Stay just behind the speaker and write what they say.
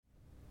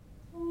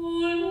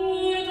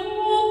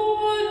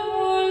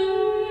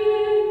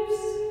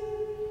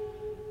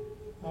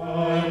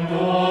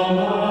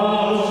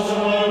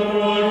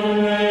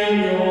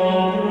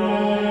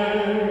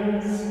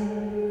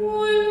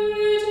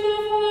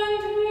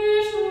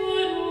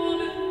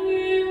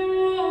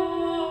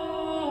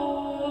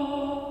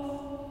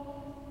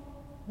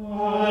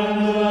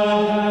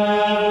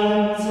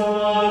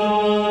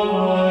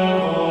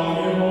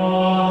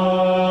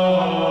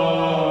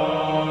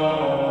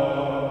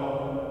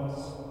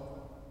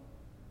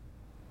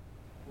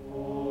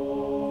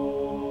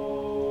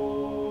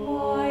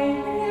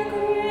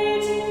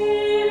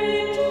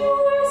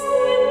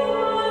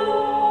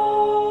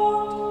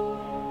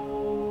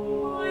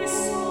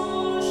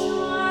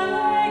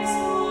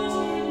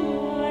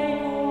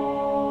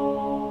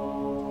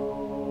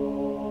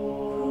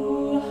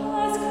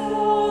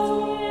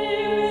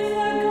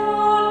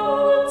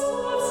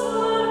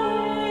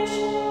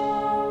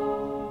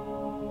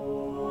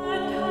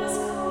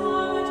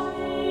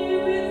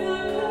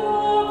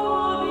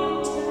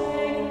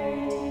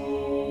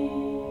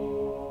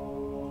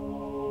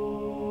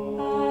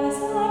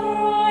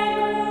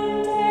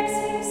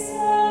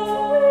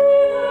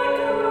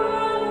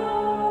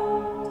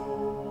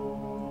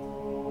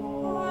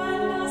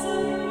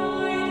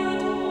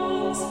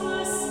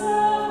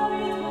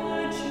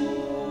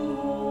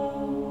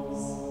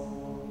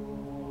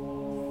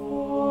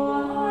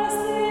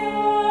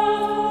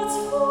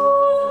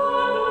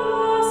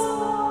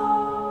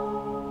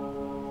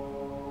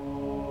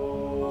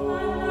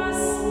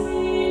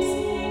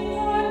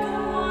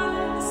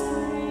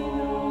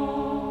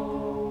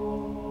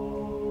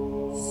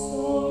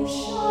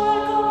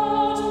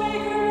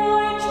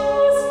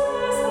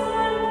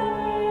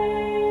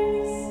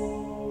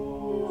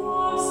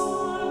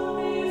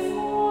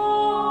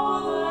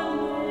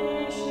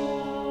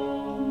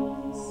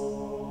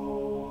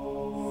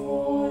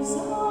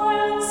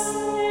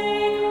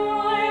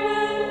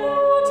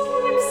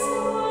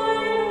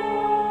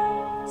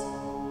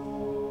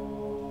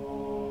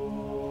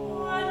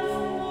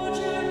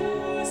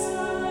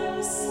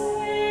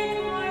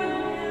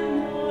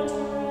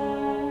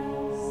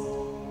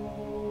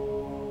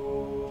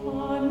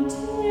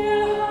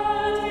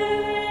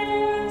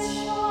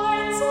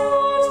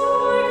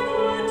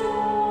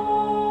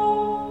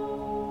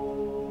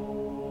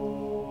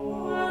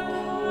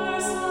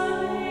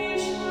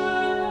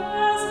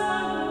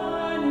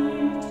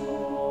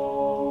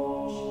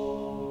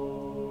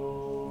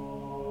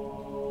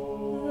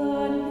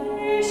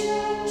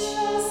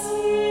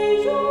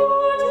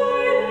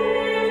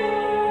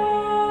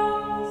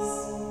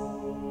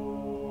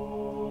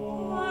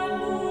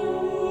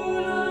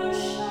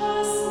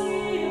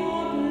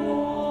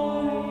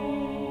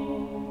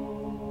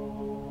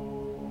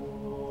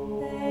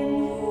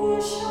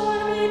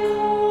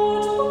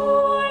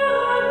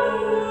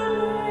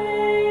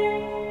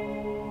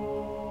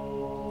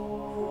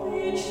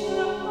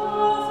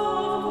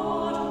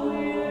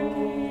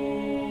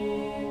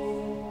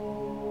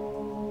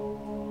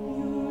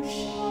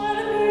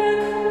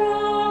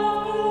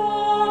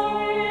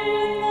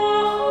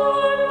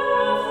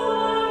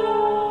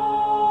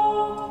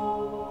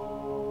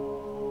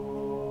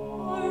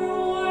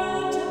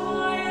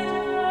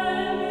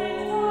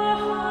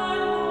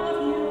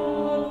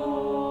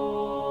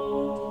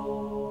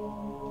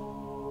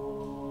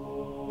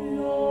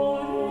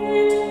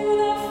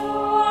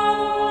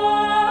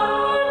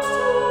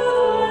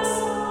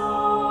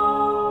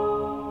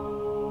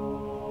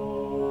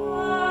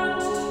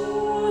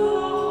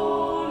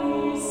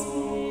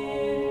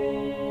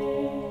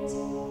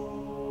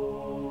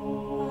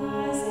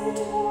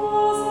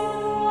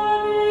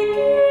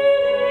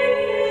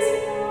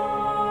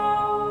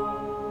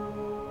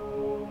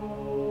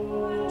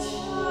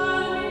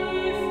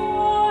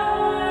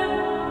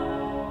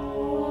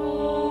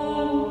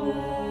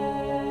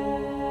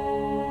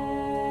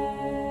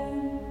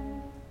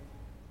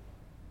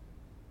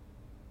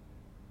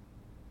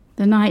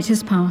night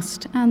has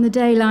passed, and the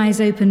day lies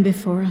open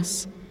before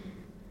us.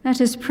 Let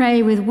us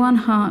pray with one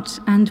heart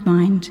and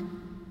mind.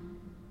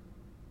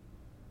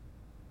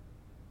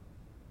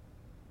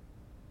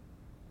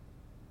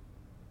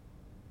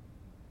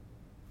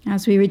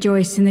 As we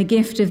rejoice in the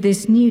gift of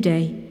this new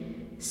day,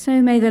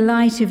 so may the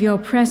light of your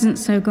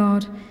presence, O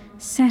God,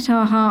 set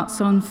our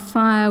hearts on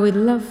fire with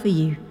love for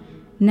you,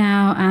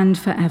 now and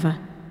forever.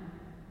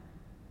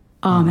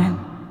 Amen.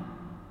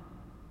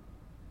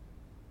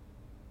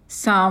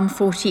 Psalm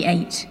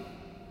 48.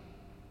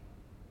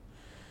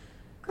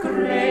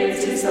 Great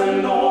is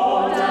the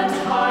Lord and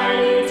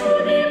highly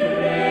to be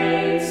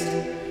praised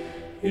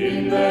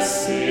in the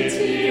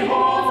city of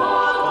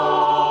our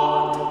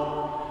God.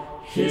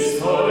 His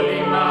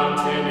holy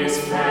mountain is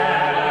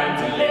fair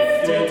and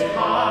lifted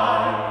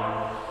high,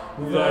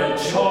 the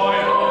joy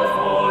of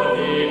all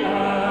the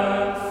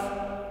earth.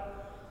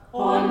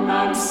 On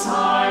Mount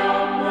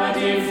Zion, the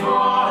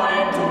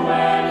divine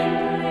dwelling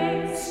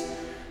place,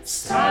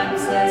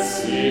 stands the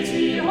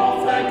city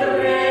of the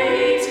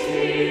great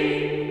King.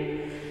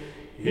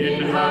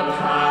 In her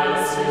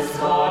palaces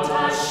God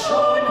has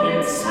shown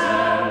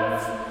himself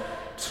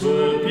to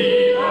be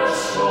a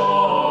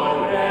sure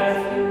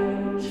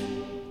refuge.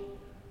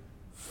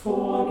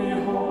 For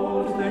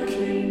behold, the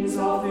kings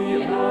of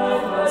the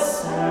earth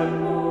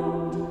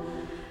assembled,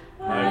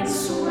 and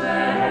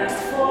swept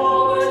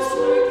forward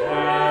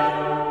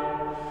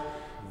together.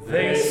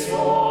 They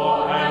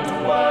saw and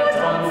were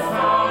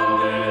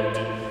dumbfounded,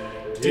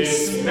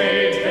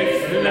 dismayed they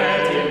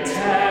fled in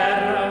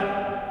terror.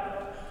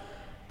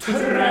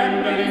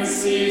 Trembling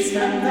seized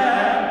them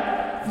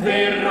there,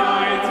 they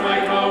writhed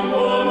like a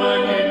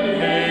woman in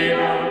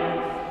labor,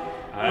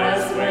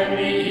 as when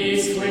the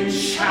east wind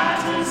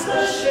shatters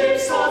the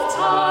ships of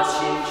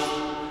Tarshish.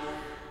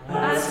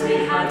 As we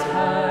had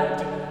heard,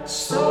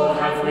 so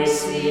have we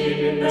seen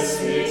in the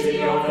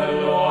city of the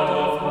Lord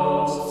of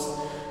hosts,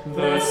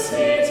 the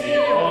city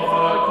of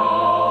our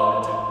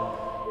God.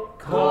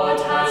 God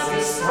has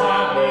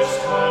established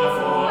her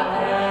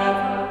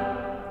forever.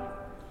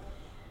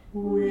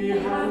 We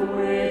have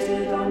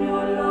waited on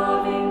your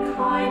loving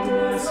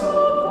kindness, O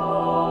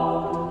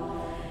God,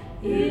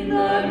 in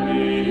the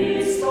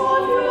midst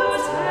of your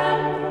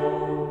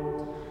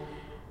temple.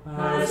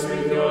 As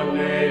with your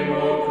name, O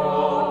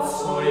God,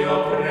 so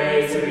your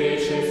praise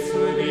reaches to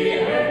the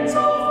ends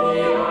of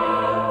the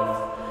earth.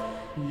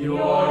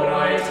 Your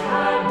right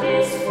hand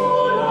is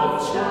full of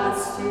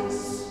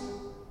justice.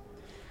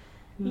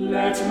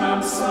 Let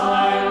Mount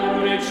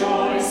Zion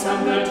rejoice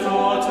and the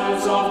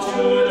daughters of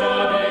Judah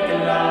be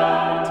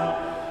glad,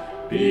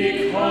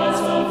 because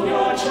of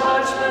your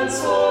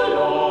judgments, O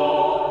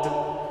Lord.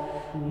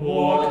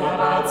 Walk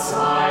about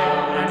Zion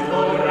and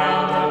go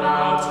round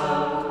about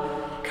her,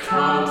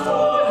 count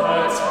all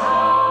her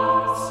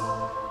towns,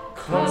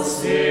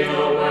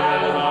 consider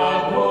well her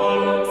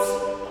bulwarks,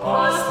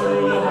 pass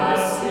through her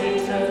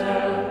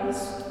citadels,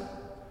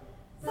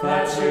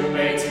 that you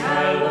may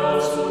tell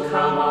those who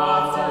come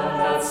after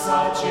that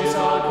such is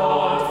our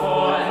God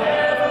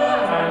forever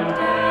and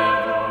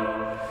ever.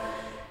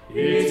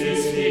 It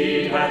is he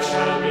that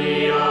shall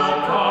be our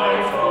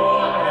guide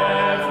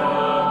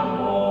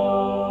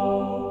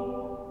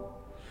forevermore.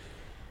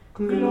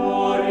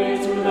 Glory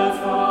to the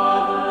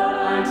Father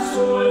and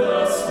to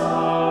the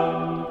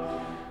Son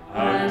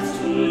and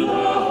to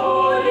the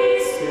Holy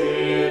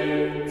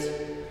Spirit,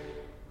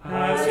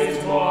 as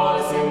it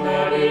was in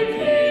the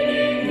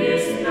beginning,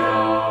 is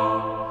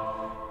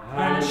now,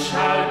 and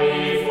shall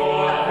be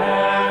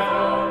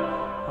forever.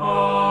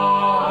 Amen.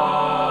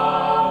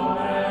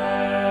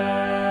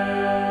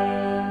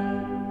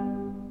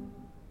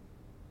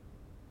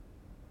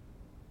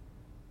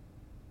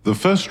 The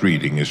first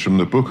reading is from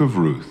the book of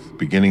Ruth,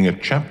 beginning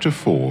at chapter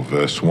 4,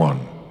 verse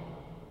 1.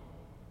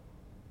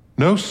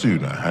 No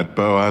sooner had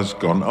Boaz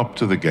gone up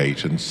to the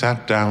gate and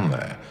sat down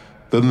there,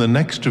 than the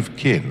next of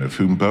kin of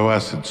whom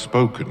Boaz had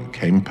spoken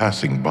came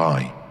passing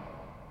by.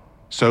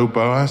 So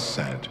Boaz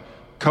said,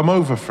 "Come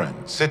over, friend,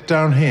 sit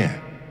down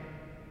here."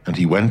 And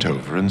he went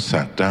over and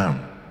sat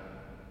down.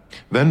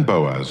 Then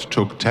Boaz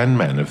took 10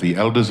 men of the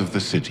elders of the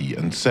city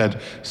and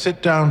said,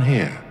 "Sit down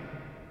here."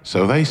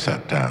 So they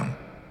sat down.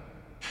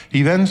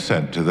 He then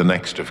said to the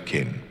next of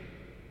kin,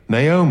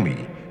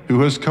 "Naomi,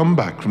 who has come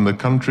back from the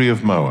country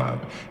of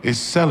Moab, is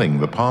selling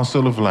the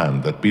parcel of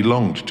land that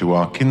belonged to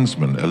our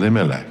kinsman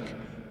Elimelech.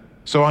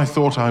 So I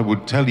thought I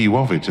would tell you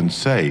of it and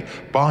say,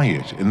 buy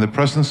it in the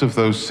presence of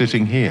those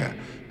sitting here,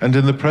 and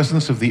in the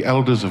presence of the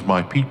elders of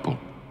my people.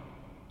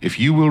 If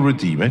you will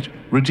redeem it,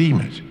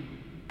 redeem it.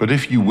 But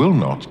if you will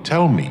not,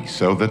 tell me,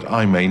 so that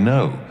I may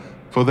know,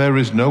 for there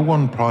is no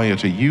one prior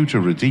to you to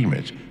redeem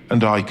it,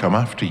 and I come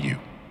after you."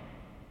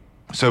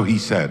 So he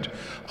said,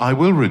 "I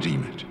will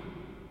redeem it."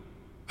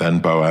 Then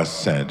Boaz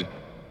said,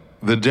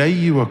 "The day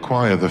you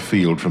acquire the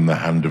field from the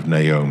hand of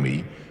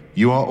Naomi,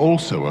 you are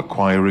also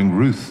acquiring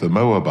Ruth the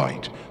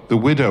Moabite, the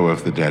widow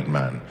of the dead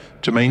man,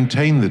 to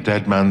maintain the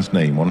dead man's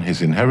name on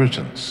his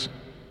inheritance."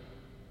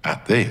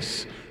 At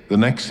this, the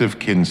next of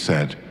kin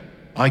said,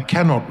 "I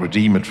cannot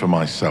redeem it for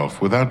myself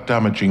without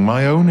damaging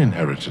my own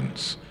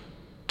inheritance."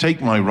 Take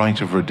my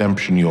right of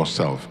redemption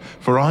yourself,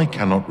 for I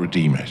cannot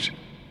redeem it."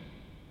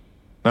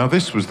 Now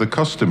this was the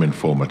custom in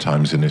former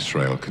times in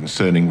Israel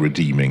concerning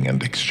redeeming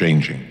and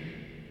exchanging.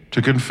 To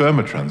confirm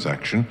a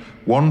transaction,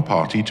 one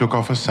party took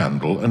off a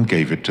sandal and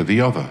gave it to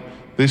the other.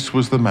 This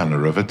was the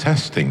manner of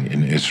attesting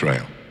in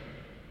Israel.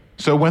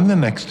 So when the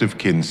next of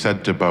kin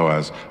said to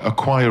Boaz,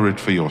 "Acquire it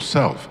for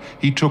yourself,"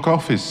 he took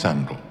off his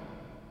sandal.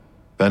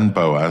 Then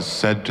Boaz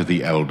said to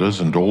the elders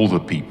and all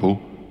the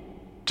people,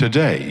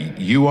 "Today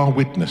you are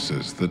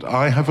witnesses that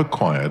I have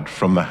acquired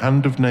from the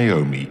hand of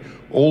Naomi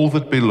all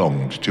that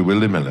belonged to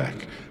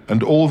Elimelech,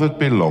 and all that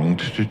belonged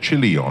to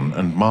Chilion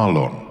and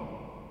Mahlon.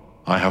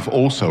 I have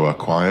also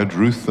acquired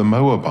Ruth the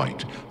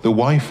Moabite, the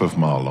wife of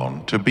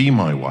Mahlon, to be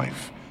my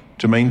wife,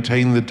 to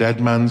maintain the dead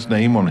man's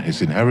name on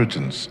his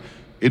inheritance,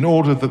 in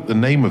order that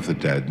the name of the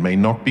dead may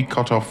not be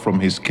cut off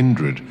from his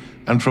kindred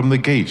and from the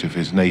gate of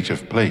his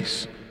native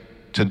place.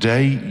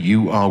 Today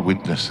you are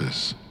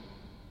witnesses."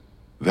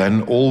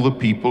 Then all the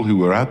people who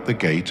were at the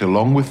gate,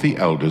 along with the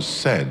elders,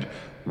 said,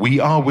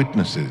 "We are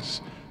witnesses.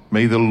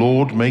 May the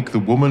Lord make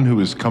the woman who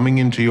is coming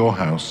into your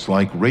house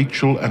like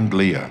Rachel and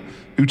Leah,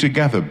 who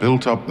together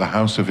built up the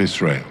house of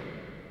Israel.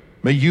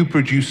 May you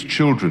produce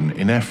children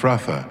in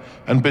Ephrathah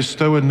and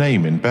bestow a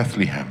name in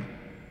Bethlehem.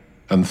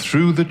 And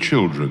through the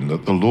children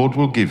that the Lord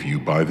will give you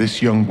by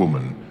this young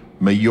woman,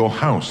 may your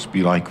house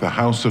be like the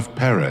house of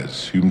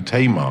Perez, whom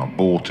Tamar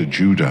bore to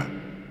Judah."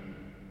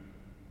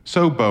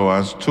 So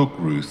Boaz took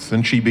Ruth,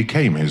 and she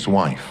became his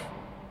wife.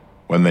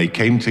 When they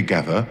came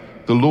together,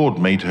 the Lord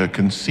made her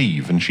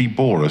conceive, and she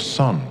bore a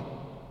son.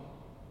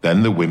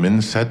 Then the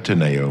women said to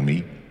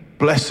Naomi,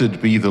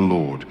 "Blessed be the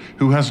Lord,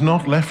 who has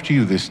not left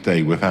you this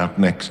day without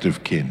next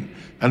of kin,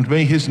 and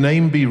may his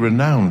name be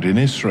renowned in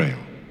Israel.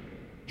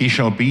 He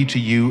shall be to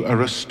you a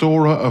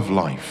restorer of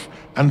life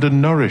and a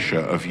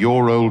nourisher of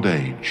your old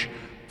age.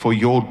 For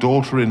your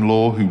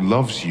daughter-in-law who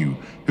loves you,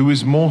 who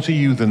is more to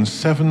you than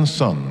 7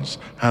 sons,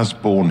 has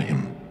borne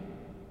him."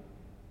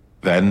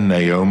 Then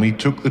Naomi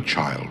took the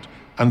child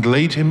and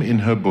laid him in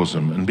her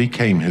bosom and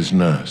became his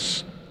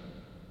nurse.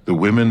 The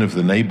women of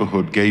the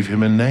neighborhood gave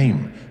him a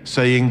name,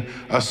 saying,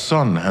 "A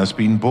son has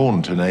been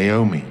born to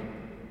Naomi."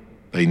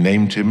 They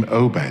named him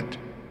Obed.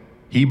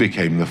 He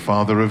became the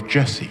father of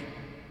Jesse,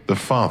 the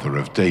father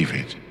of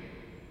David.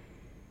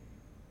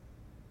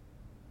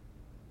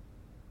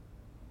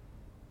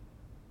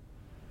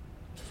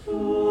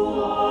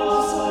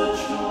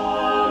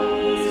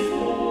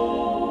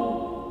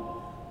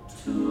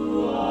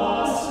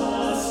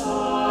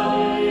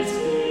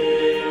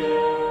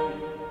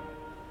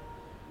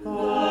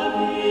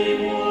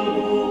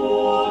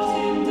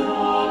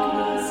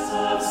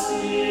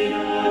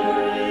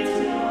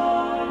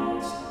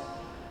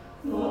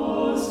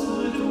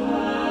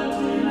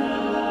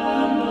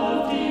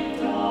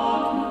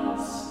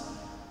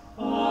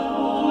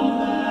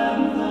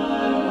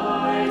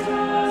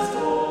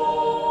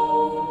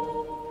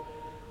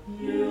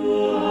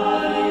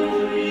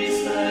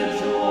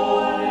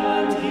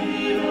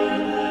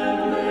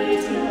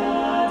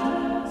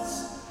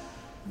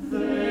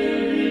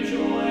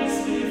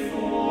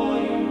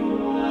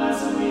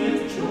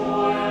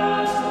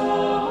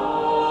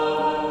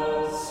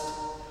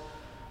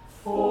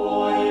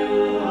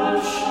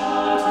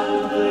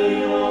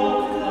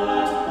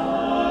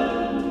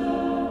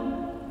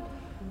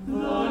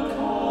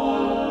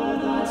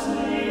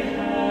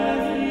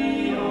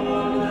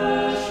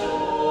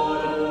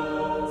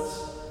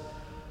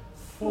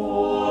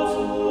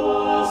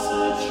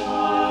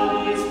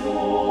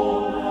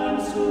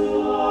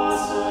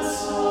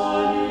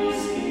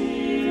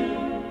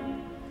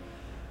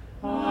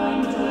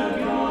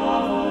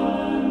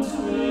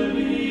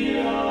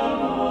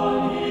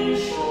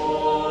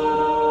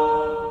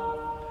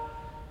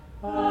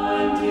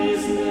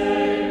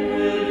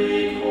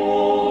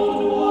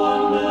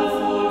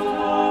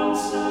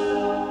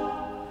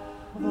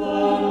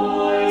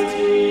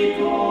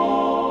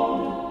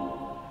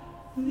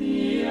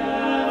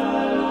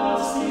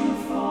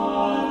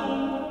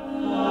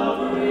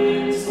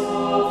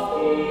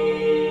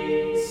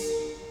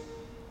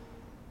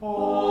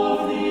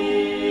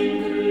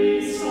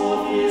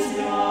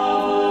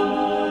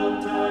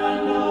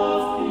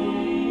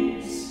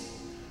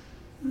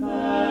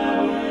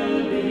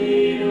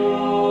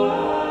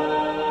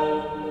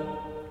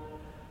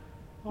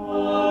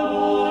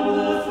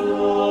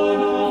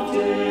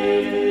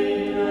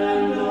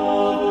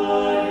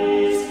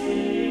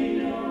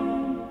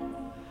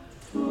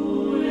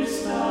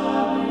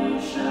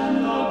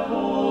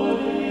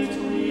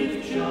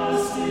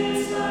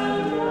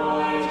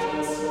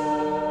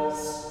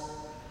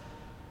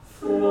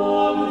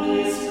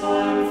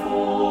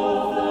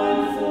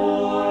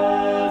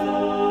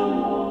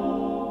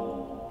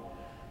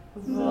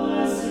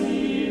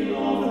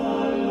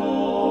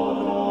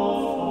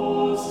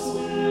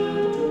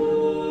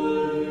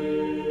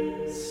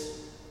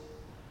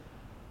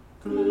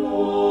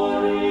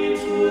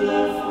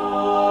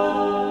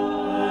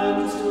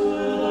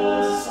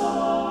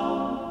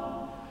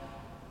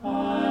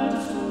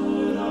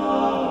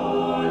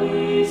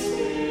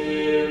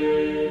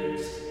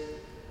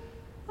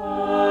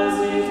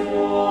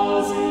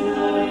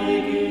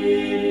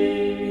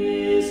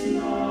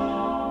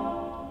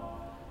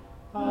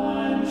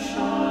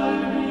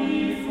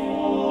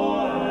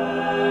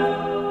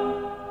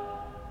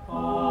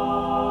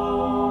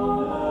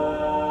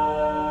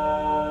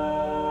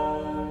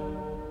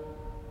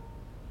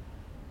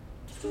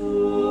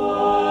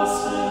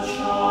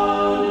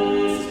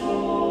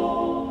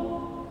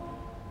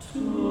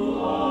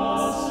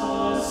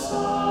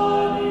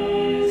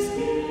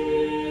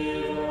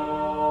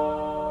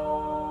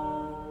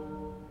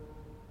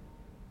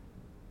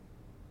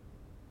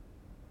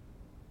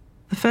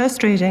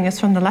 first reading is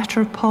from the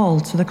letter of Paul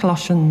to the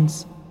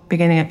Colossians,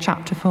 beginning at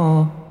chapter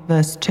 4,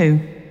 verse 2.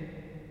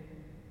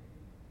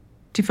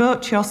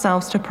 Devote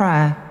yourselves to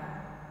prayer,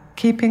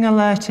 keeping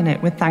alert in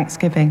it with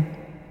thanksgiving.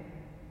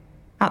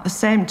 At the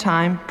same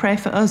time, pray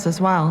for us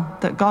as well,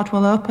 that God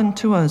will open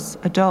to us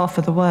a door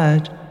for the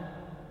word,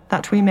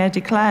 that we may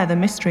declare the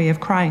mystery of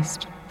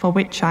Christ, for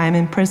which I am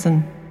in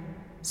prison,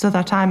 so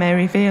that I may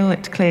reveal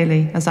it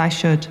clearly as I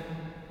should.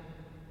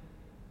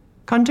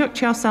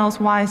 Conduct yourselves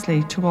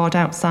wisely toward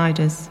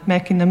outsiders,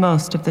 making the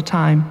most of the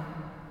time.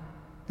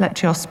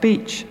 Let your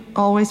speech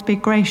always be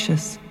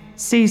gracious,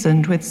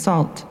 seasoned with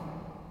salt,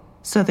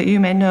 so that you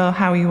may know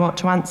how you ought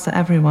to answer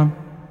everyone.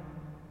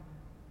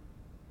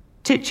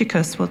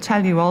 Tychicus will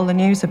tell you all the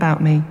news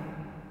about me.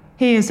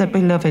 He is a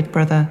beloved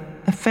brother,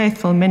 a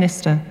faithful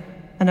minister,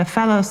 and a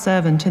fellow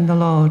servant in the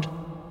Lord.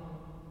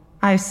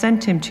 I have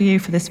sent him to you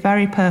for this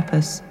very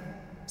purpose,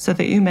 so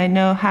that you may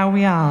know how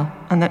we are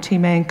and that he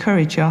may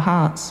encourage your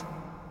hearts.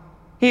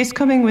 He is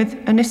coming with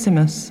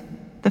Onesimus,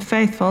 the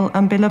faithful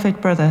and beloved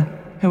brother,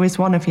 who is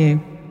one of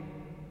you.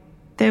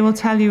 They will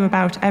tell you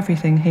about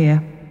everything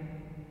here.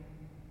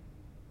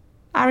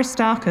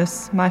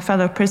 Aristarchus, my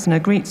fellow prisoner,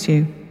 greets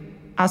you,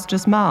 as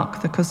does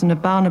Mark, the cousin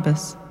of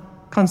Barnabas,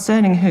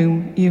 concerning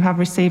whom you have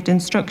received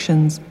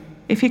instructions.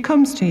 If he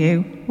comes to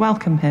you,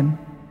 welcome him.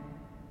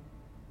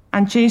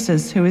 And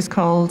Jesus, who is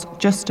called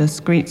Justus,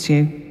 greets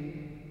you.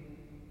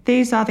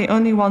 These are the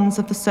only ones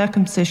of the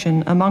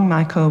circumcision among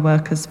my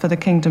co-workers for the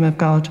kingdom of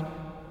God,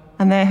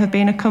 and they have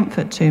been a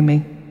comfort to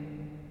me.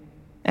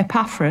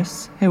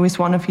 Epaphras, who is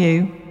one of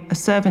you, a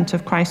servant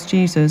of Christ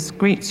Jesus,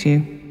 greets you.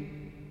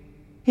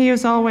 He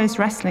is always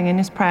wrestling in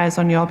his prayers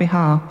on your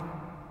behalf,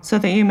 so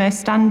that you may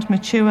stand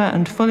mature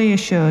and fully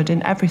assured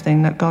in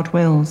everything that God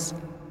wills.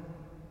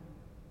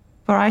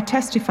 For I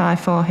testify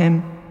for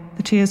him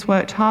that he has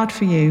worked hard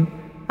for you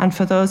and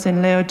for those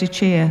in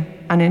Laodicea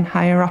and in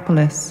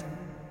Hierapolis.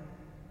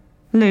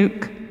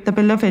 Luke, the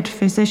beloved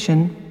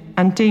physician,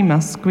 and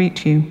Demas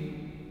greet you.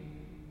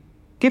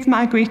 Give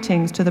my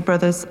greetings to the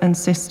brothers and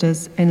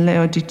sisters in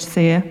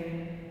Laodicea,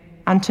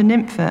 and to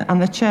Nympha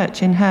and the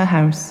church in her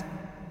house.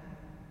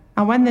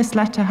 And when this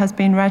letter has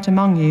been read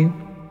among you,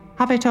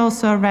 have it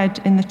also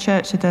read in the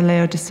church of the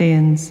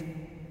Laodiceans,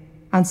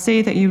 and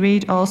see that you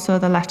read also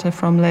the letter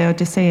from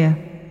Laodicea.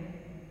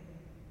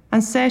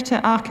 And say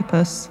to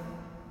Archippus,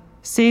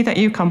 see that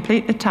you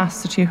complete the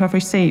task that you have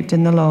received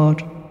in the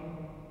Lord.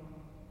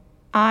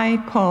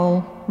 I,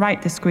 Paul,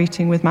 write this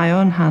greeting with my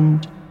own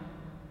hand.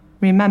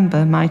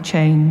 Remember my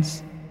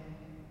chains.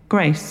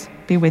 Grace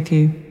be with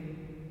you.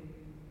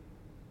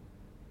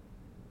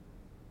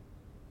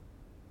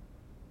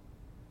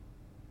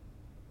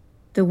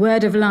 The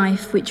word of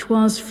life which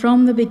was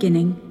from the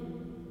beginning,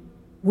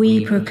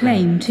 we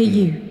proclaim to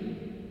you.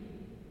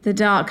 The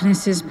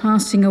darkness is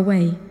passing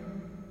away,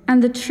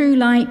 and the true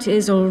light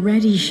is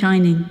already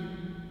shining.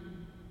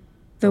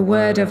 The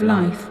word of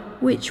life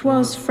which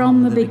was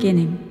from the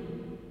beginning,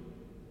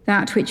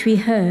 that which we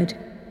heard,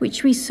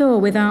 which we saw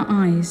with our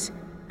eyes,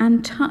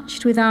 and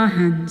touched with our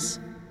hands,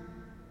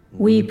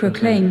 we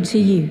proclaim to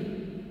you.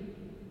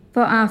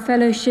 For our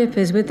fellowship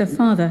is with the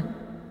Father,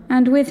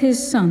 and with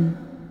his Son,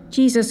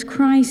 Jesus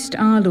Christ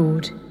our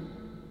Lord.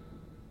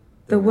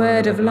 The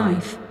word of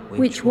life,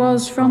 which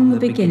was from the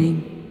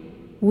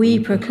beginning, we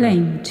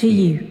proclaim to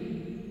you.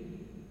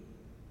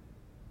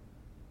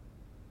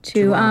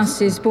 To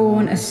us is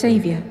born a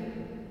Saviour,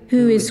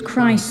 who is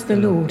Christ the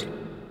Lord.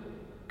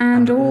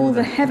 And all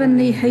the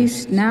heavenly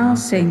host now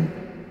sing,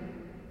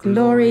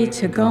 Glory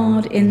to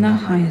God in the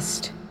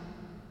highest.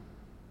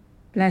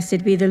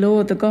 Blessed be the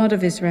Lord, the God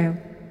of Israel,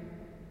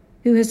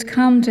 who has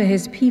come to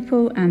his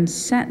people and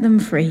set them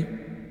free.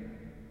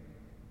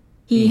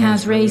 He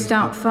has raised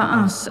up for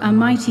us a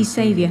mighty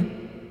Saviour,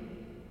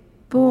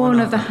 born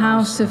of the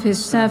house of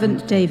his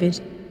servant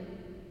David.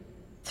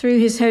 Through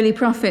his holy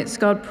prophets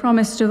God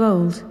promised of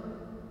old,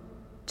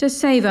 to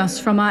save us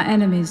from our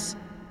enemies,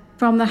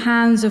 from the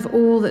hands of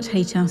all that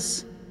hate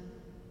us,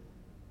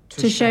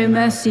 to show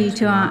mercy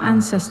to our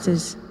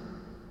ancestors,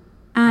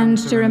 and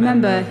to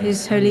remember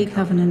his holy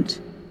covenant.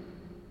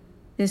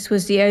 This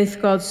was the oath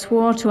God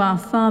swore to our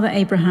father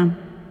Abraham,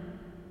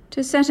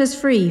 to set us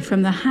free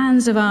from the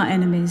hands of our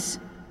enemies,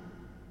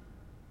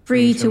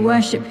 free to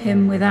worship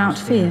him without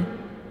fear,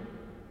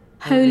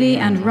 holy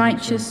and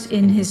righteous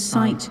in his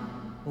sight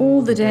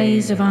all the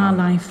days of our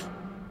life.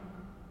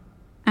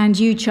 And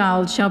you,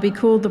 child, shall be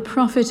called the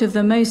prophet of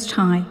the Most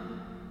High,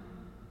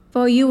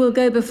 for you will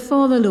go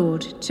before the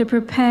Lord to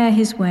prepare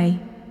his way,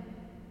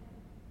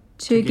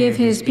 to give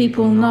his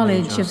people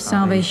knowledge of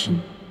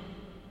salvation,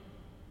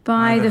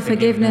 by the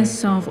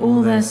forgiveness of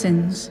all their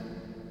sins.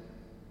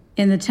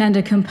 In the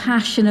tender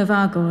compassion of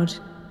our God,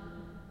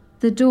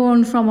 the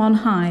dawn from on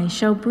high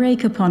shall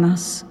break upon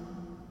us,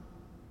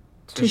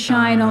 to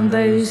shine on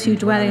those who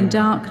dwell in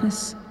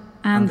darkness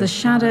and the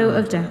shadow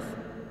of death,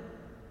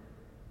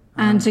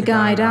 and to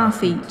guide our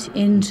feet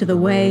into the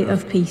way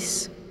of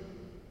peace.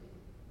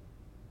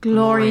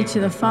 Glory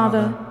to the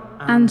Father,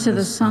 and to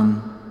the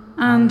Son,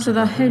 and to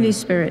the Holy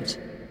Spirit,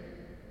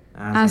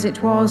 as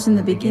it was in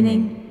the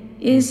beginning,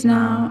 is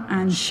now,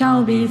 and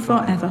shall be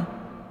forever.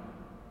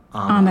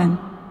 Amen.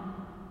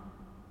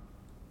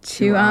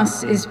 To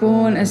us is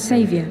born a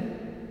Saviour,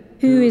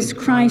 who is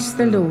Christ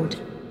the Lord.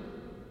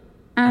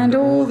 And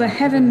all the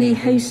heavenly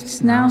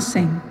hosts now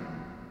sing,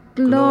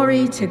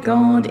 Glory to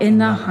God in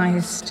the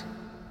highest.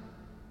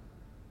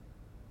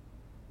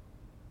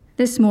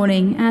 This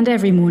morning and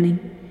every morning,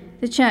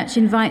 the Church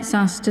invites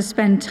us to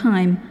spend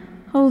time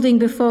holding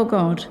before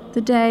God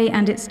the day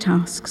and its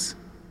tasks.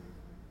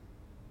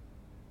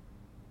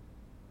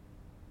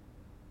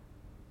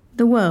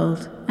 The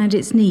world and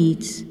its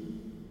needs.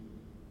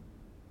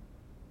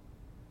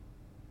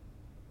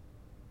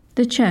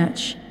 The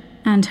Church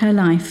and her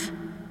life.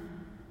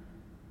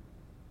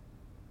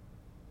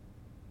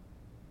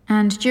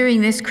 And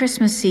during this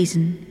Christmas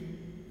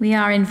season, we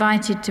are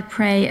invited to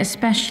pray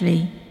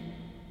especially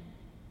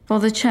for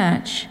the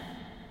Church,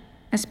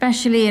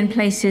 especially in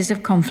places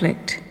of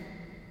conflict.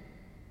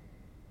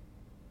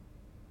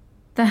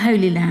 The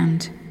Holy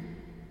Land,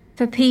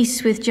 for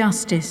peace with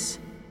justice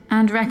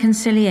and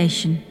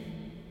reconciliation.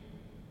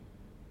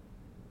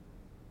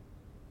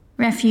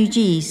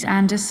 Refugees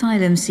and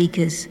asylum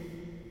seekers.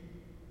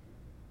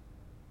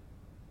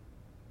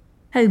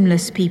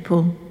 Homeless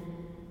people.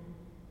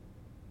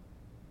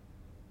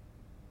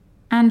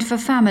 And for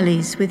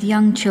families with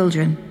young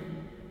children.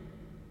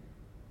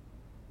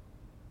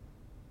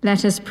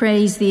 Let us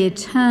praise the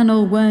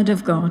eternal Word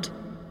of God,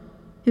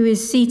 who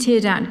is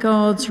seated at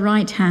God's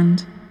right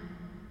hand,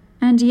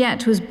 and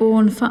yet was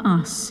born for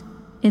us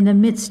in the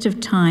midst of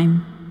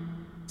time,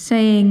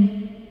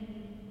 saying,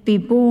 Be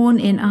born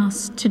in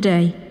us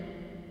today.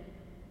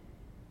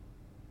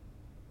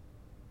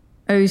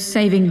 O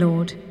saving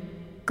Lord,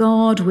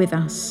 God with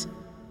us,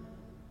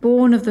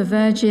 born of the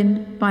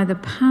Virgin by the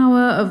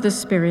power of the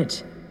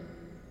Spirit,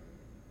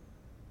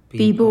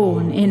 be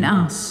born in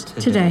us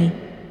today.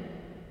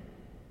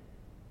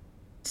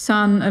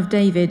 Son of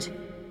David,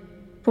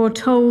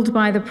 foretold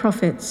by the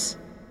prophets,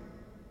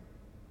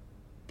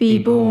 be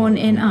born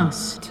in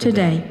us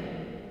today.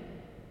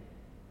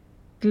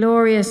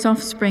 Glorious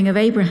offspring of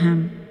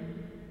Abraham,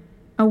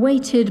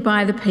 awaited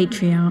by the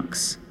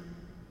patriarchs,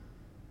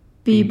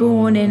 be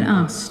born in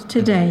us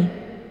today.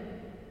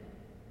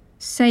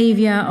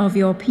 Saviour of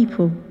your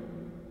people,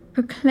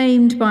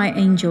 proclaimed by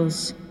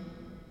angels,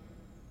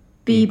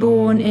 be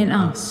born in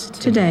us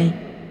today.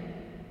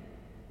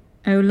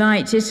 O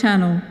light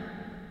eternal,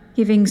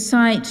 giving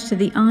sight to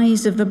the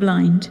eyes of the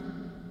blind,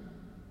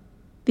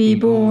 be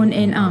born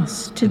in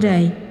us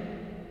today.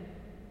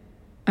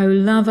 O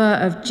lover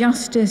of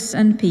justice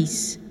and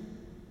peace,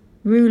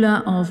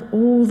 ruler of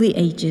all the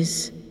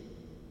ages,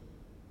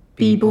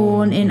 be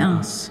born in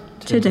us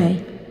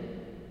today.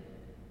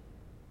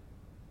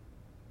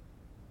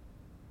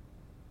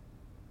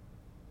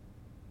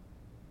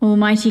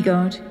 Almighty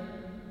God,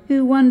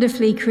 who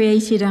wonderfully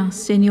created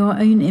us in your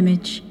own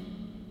image,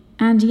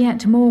 and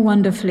yet more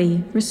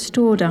wonderfully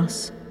restored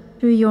us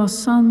through your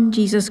Son,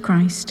 Jesus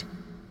Christ,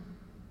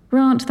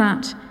 grant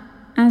that,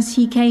 as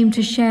he came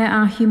to share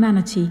our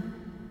humanity,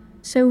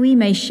 so we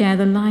may share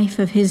the life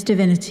of his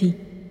divinity,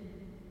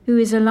 who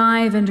is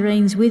alive and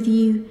reigns with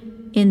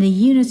you in the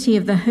unity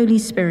of the Holy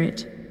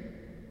Spirit,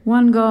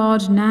 one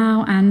God,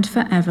 now and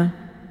forever.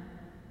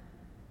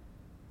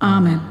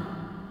 Amen.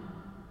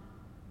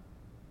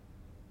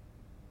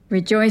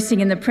 Rejoicing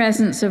in the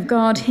presence of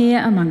God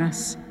here among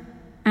us,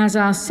 as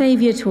our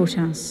Saviour taught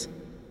us,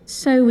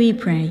 so we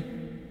pray.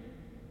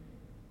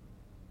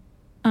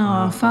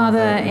 Our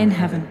Father in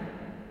heaven,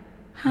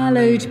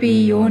 hallowed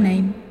be your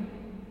name.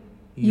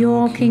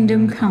 Your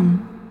kingdom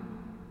come,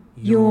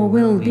 your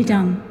will be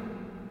done,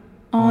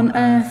 on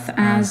earth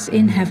as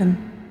in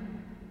heaven.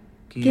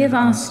 Give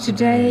us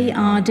today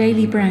our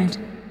daily bread.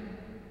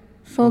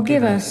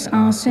 Forgive us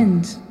our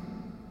sins,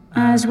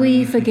 as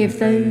we forgive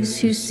those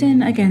who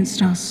sin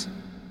against us.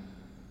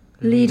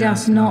 Lead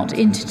us not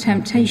into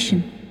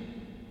temptation,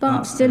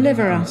 but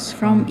deliver us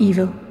from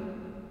evil.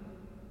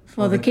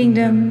 For the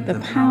kingdom, the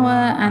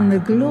power, and the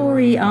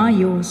glory are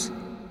yours,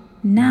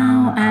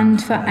 now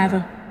and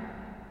forever.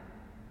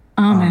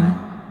 Amen.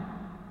 Amen.